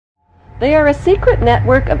They are a secret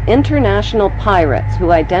network of international pirates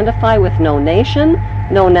who identify with no nation,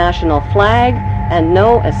 no national flag, and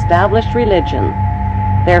no established religion.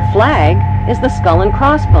 Their flag is the skull and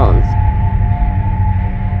crossbones.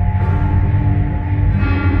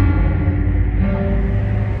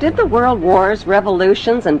 Did the world wars,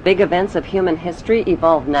 revolutions, and big events of human history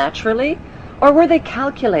evolve naturally, or were they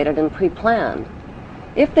calculated and pre-planned?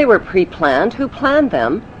 If they were pre-planned, who planned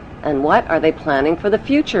them, and what are they planning for the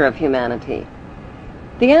future of humanity?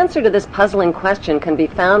 The answer to this puzzling question can be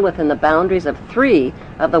found within the boundaries of 3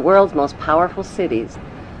 of the world's most powerful cities.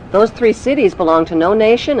 Those 3 cities belong to no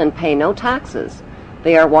nation and pay no taxes.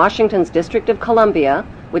 They are Washington's District of Columbia,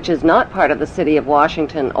 which is not part of the city of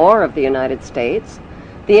Washington or of the United States,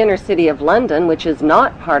 the inner city of London, which is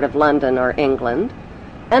not part of London or England,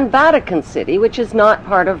 and Vatican City, which is not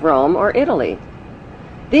part of Rome or Italy.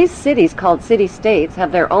 These cities, called city-states,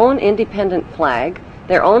 have their own independent flag,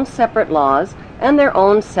 their own separate laws, and their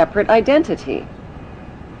own separate identity.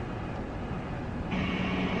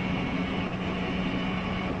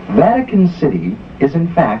 Vatican City is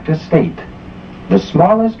in fact a state, the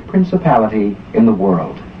smallest principality in the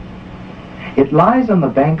world. It lies on the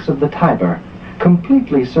banks of the Tiber,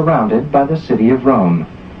 completely surrounded by the city of Rome.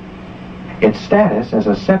 Its status as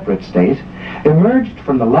a separate state emerged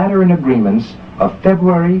from the Lateran Agreements of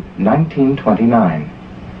February 1929.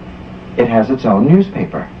 It has its own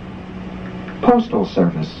newspaper, postal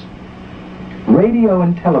service, radio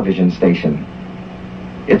and television station,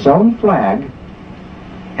 its own flag,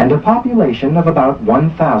 and a population of about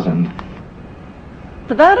 1,000.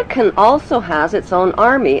 The Vatican also has its own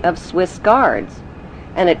army of Swiss guards,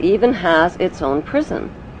 and it even has its own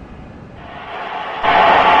prison.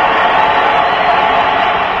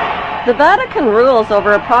 The Vatican rules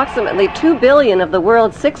over approximately 2 billion of the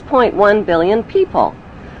world's 6.1 billion people.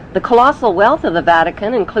 The colossal wealth of the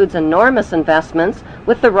Vatican includes enormous investments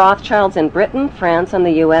with the Rothschilds in Britain, France, and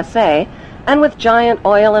the USA, and with giant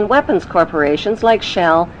oil and weapons corporations like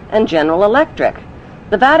Shell and General Electric.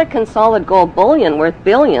 The Vatican solid gold bullion worth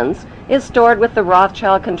billions is stored with the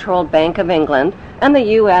Rothschild-controlled Bank of England and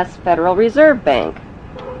the U.S. Federal Reserve Bank.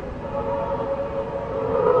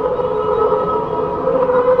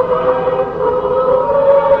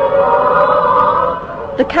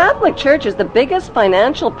 The Catholic Church is the biggest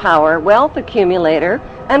financial power, wealth accumulator,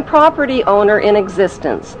 and property owner in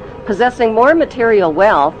existence, possessing more material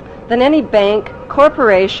wealth than any bank,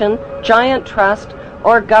 corporation, giant trust,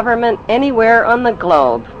 or government anywhere on the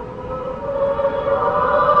globe.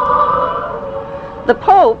 The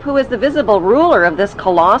Pope, who is the visible ruler of this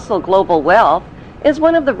colossal global wealth, is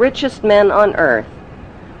one of the richest men on earth.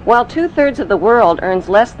 While 2/3 of the world earns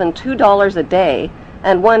less than $2 a day,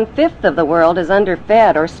 and 1/5 of the world is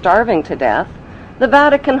underfed or starving to death, the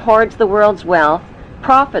Vatican hoards the world's wealth,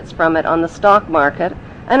 profits from it on the stock market,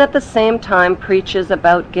 and at the same time preaches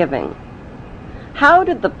about giving. How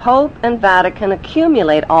did the Pope and Vatican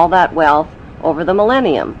accumulate all that wealth over the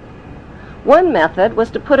millennium? One method was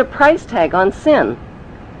to put a price tag on sin.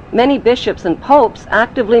 Many bishops and popes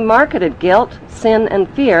actively marketed guilt, sin, and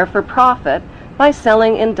fear for profit by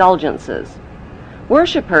selling indulgences.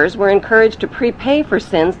 Worshippers were encouraged to prepay for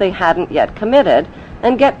sins they hadn't yet committed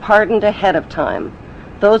and get pardoned ahead of time.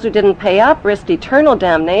 Those who didn't pay up risked eternal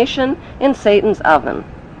damnation in Satan's oven.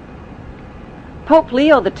 Pope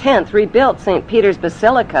Leo X rebuilt St. Peter's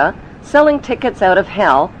Basilica, selling tickets out of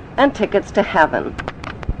hell and tickets to heaven.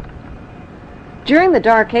 During the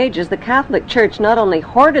Dark Ages, the Catholic Church not only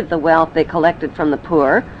hoarded the wealth they collected from the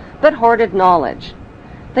poor, but hoarded knowledge.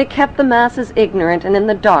 They kept the masses ignorant and in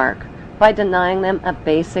the dark by denying them a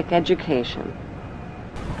basic education.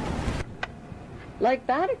 Like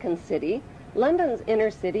Vatican City, London's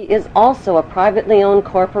inner city is also a privately owned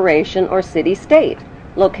corporation or city-state,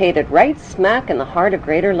 located right smack in the heart of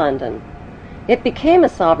Greater London. It became a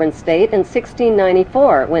sovereign state in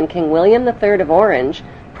 1694 when King William III of Orange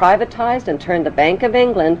privatized and turned the Bank of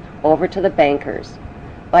England over to the bankers.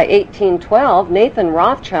 By 1812, Nathan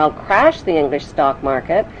Rothschild crashed the English stock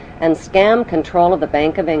market and scammed control of the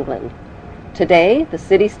Bank of England. Today, the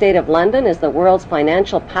city-state of London is the world's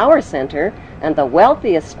financial power center and the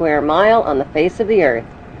wealthiest square mile on the face of the earth.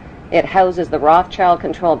 It houses the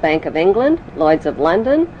Rothschild-controlled Bank of England, Lloyd's of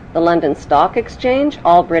London, the London Stock Exchange,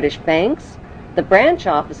 all British banks, the branch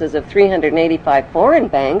offices of 385 foreign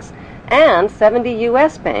banks, and 70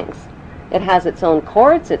 U.S. banks. It has its own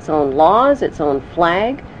courts, its own laws, its own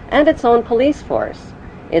flag, and its own police force.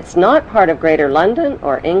 It's not part of Greater London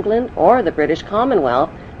or England or the British Commonwealth,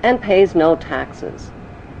 and pays no taxes.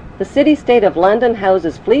 The city-state of London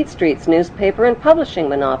houses Fleet Street's newspaper and publishing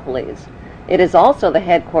monopolies. It is also the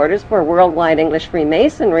headquarters for worldwide English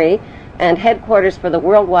Freemasonry and headquarters for the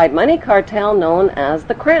worldwide money cartel known as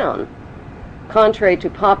the Crown. Contrary to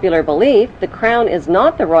popular belief, the Crown is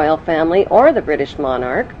not the royal family or the British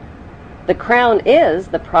monarch. The Crown is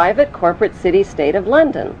the private corporate city-state of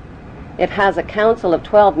London. It has a council of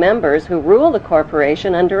 12 members who rule the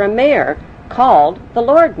corporation under a mayor called the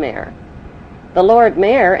Lord Mayor. The Lord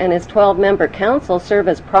Mayor and his 12-member council serve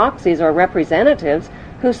as proxies or representatives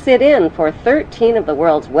who sit in for 13 of the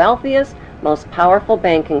world's wealthiest, most powerful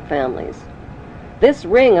banking families. This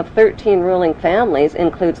ring of 13 ruling families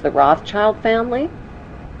includes the Rothschild family,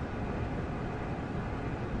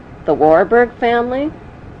 the Warburg family,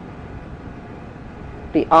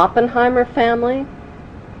 the Oppenheimer family,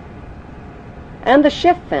 and the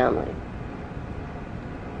Schiff family.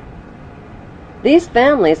 These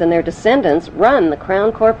families and their descendants run the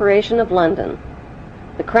Crown Corporation of London.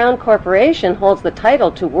 The Crown Corporation holds the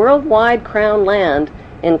title to worldwide Crown land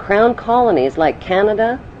in Crown colonies like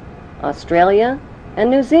Canada, Australia, and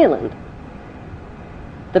New Zealand.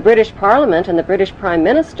 The British Parliament and the British Prime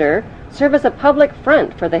Minister serve as a public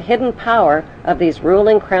front for the hidden power of these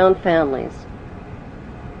ruling Crown families.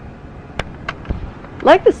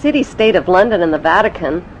 Like the city-state of London and the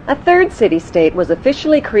Vatican, a third city-state was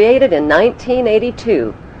officially created in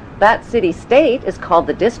 1982. That city-state is called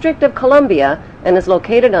the District of Columbia and is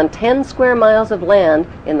located on 10 square miles of land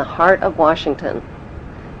in the heart of Washington.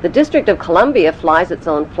 The District of Columbia flies its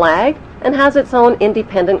own flag and has its own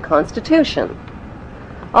independent constitution.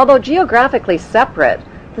 Although geographically separate,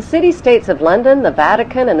 the city-states of London, the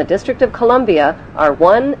Vatican, and the District of Columbia are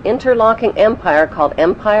one interlocking empire called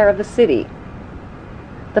Empire of the City.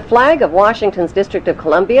 The flag of Washington's District of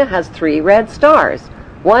Columbia has 3 red stars,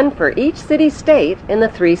 one for each city-state in the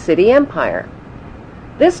 3-city empire.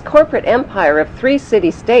 This corporate empire of 3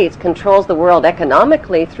 city-states controls the world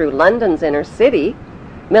economically through London's inner city,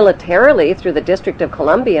 militarily through the District of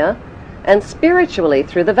Columbia, and spiritually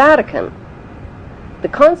through the Vatican. The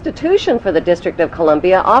Constitution for the District of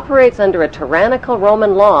Columbia operates under a tyrannical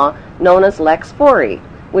Roman law known as Lex Fori,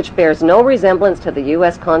 which bears no resemblance to the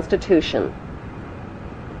U.S. Constitution.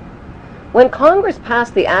 When Congress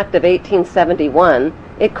passed the Act of 1871,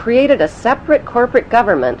 it created a separate corporate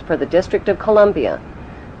government for the District of Columbia.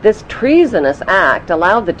 This treasonous act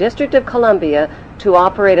allowed the District of Columbia to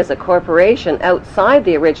operate as a corporation outside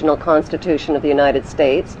the original Constitution of the United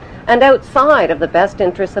States and outside of the best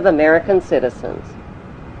interests of American citizens.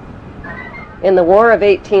 In the War of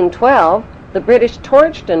 1812, the British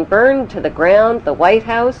torched and burned to the ground the White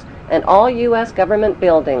House and all U.S. government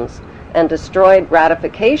buildings, and destroyed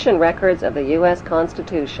ratification records of the U.S.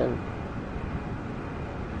 Constitution.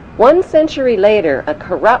 1 century later, a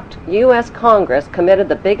corrupt U.S. Congress committed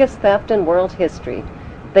the biggest theft in world history.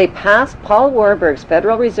 They passed Paul Warburg's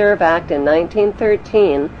Federal Reserve Act in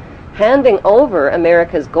 1913, handing over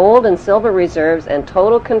America's gold and silver reserves and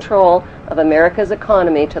total control of America's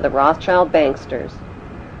economy to the Rothschild banksters.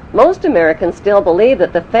 Most Americans still believe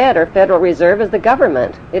that the Fed or Federal Reserve is the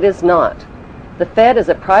government. It is not. The Fed is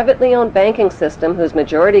a privately owned banking system whose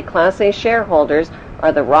majority Class A shareholders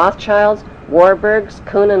are the Rothschilds, Warburgs,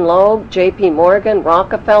 Kuhn and Loeb, J.P. Morgan,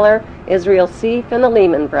 Rockefeller, Israel Seif, and the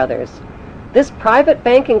Lehman Brothers. This private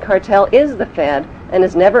banking cartel is the Fed and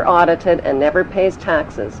is never audited and never pays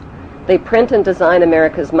taxes. They print and design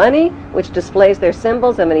America's money, which displays their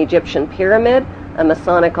symbols of an Egyptian pyramid, a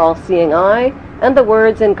Masonic all-seeing eye, and the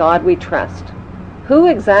words "In God We Trust." Who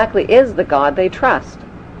exactly is the God they trust?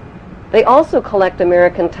 They also collect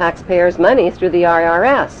American taxpayers' money through the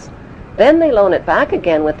IRS. Then they loan it back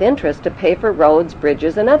again with interest to pay for roads,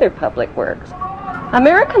 bridges, and other public works.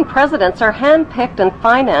 American presidents are handpicked and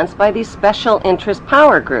financed by these special interest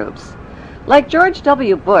power groups. Like George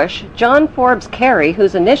W. Bush, John Forbes Kerry,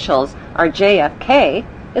 whose initials are JFK,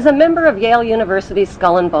 is a member of Yale University's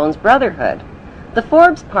Skull and Bones Brotherhood. The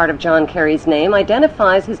Forbes part of John Kerry's name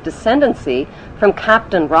identifies his descendancy from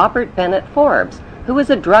Captain Robert Bennett Forbes, who was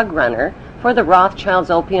a drug runner for the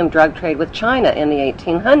Rothschilds' opium drug trade with China in the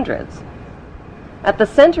 1800s. At the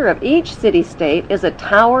center of each city-state is a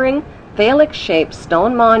towering, phallic-shaped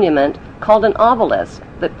stone monument called an obelisk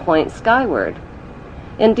that points skyward.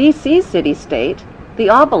 In D.C.'s city-state, the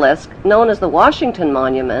obelisk, known as the Washington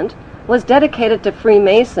Monument, was dedicated to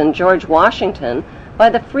Freemason George Washington by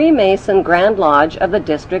the Freemason Grand Lodge of the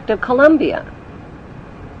District of Columbia.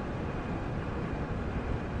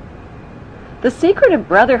 The secretive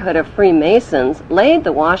Brotherhood of Freemasons laid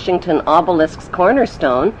the Washington obelisk's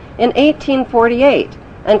cornerstone in 1848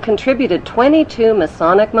 and contributed 22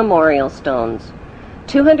 Masonic memorial stones.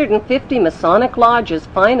 250 Masonic lodges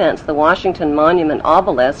financed the Washington Monument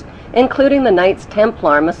obelisk, including the Knights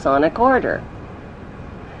Templar Masonic Order.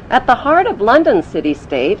 At the heart of London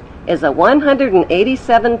city-state is a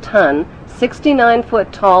 187-ton,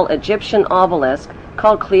 69-foot-tall Egyptian obelisk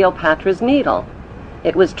called Cleopatra's Needle.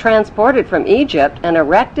 It was transported from Egypt and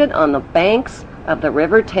erected on the banks of the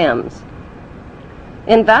River Thames.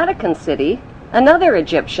 In Vatican City, another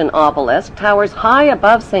Egyptian obelisk towers high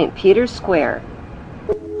above St. Peter's Square.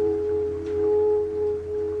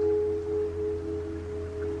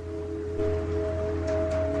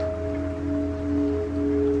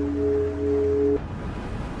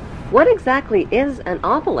 What exactly is an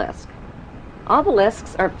obelisk?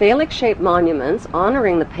 Obelisks are phallic-shaped monuments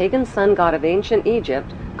honoring the pagan sun god of ancient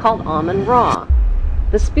Egypt called Amun-Ra.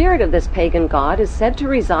 The spirit of this pagan god is said to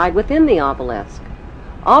reside within the obelisk.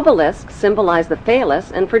 Obelisks symbolize the phallus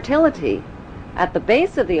and fertility. At the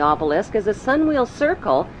base of the obelisk is a sunwheel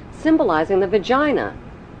circle symbolizing the vagina.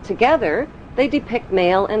 Together, they depict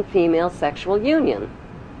male and female sexual union.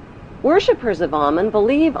 Worshippers of Amun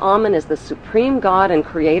believe Amun is the supreme god and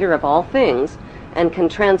creator of all things, and can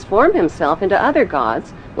transform himself into other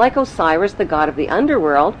gods, like Osiris, the god of the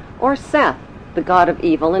underworld, or Seth, the god of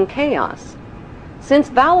evil and chaos. Since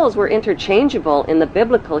vowels were interchangeable in the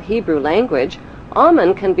biblical Hebrew language,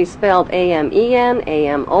 Amun can be spelled A-M-E-N,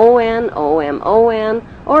 A-M-O-N, O-M-O-N,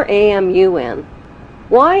 or A-M-U-N.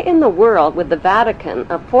 Why in the world would the Vatican,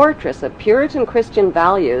 a fortress of Puritan Christian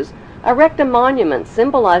values, erect a monument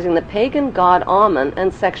symbolizing the pagan god Amun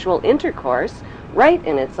and sexual intercourse right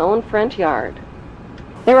in its own front yard?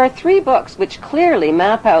 There are 3 books which clearly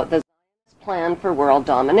map out the Zionist plan for world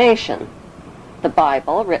domination. The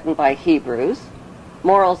Bible, written by Hebrews,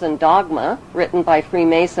 Morals and Dogma, written by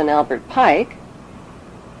Freemason Albert Pike,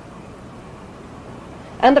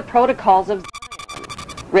 and the Protocols of Zion,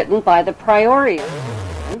 written by the Priori of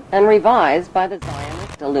Zion and revised by the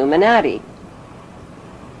Zionist Illuminati.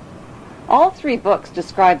 All 3 books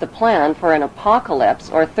describe the plan for an apocalypse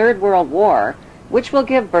or Third World War, which will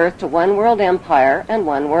give birth to one world empire and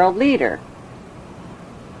one world leader.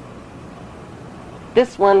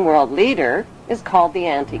 This one world leader is called the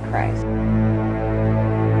Antichrist.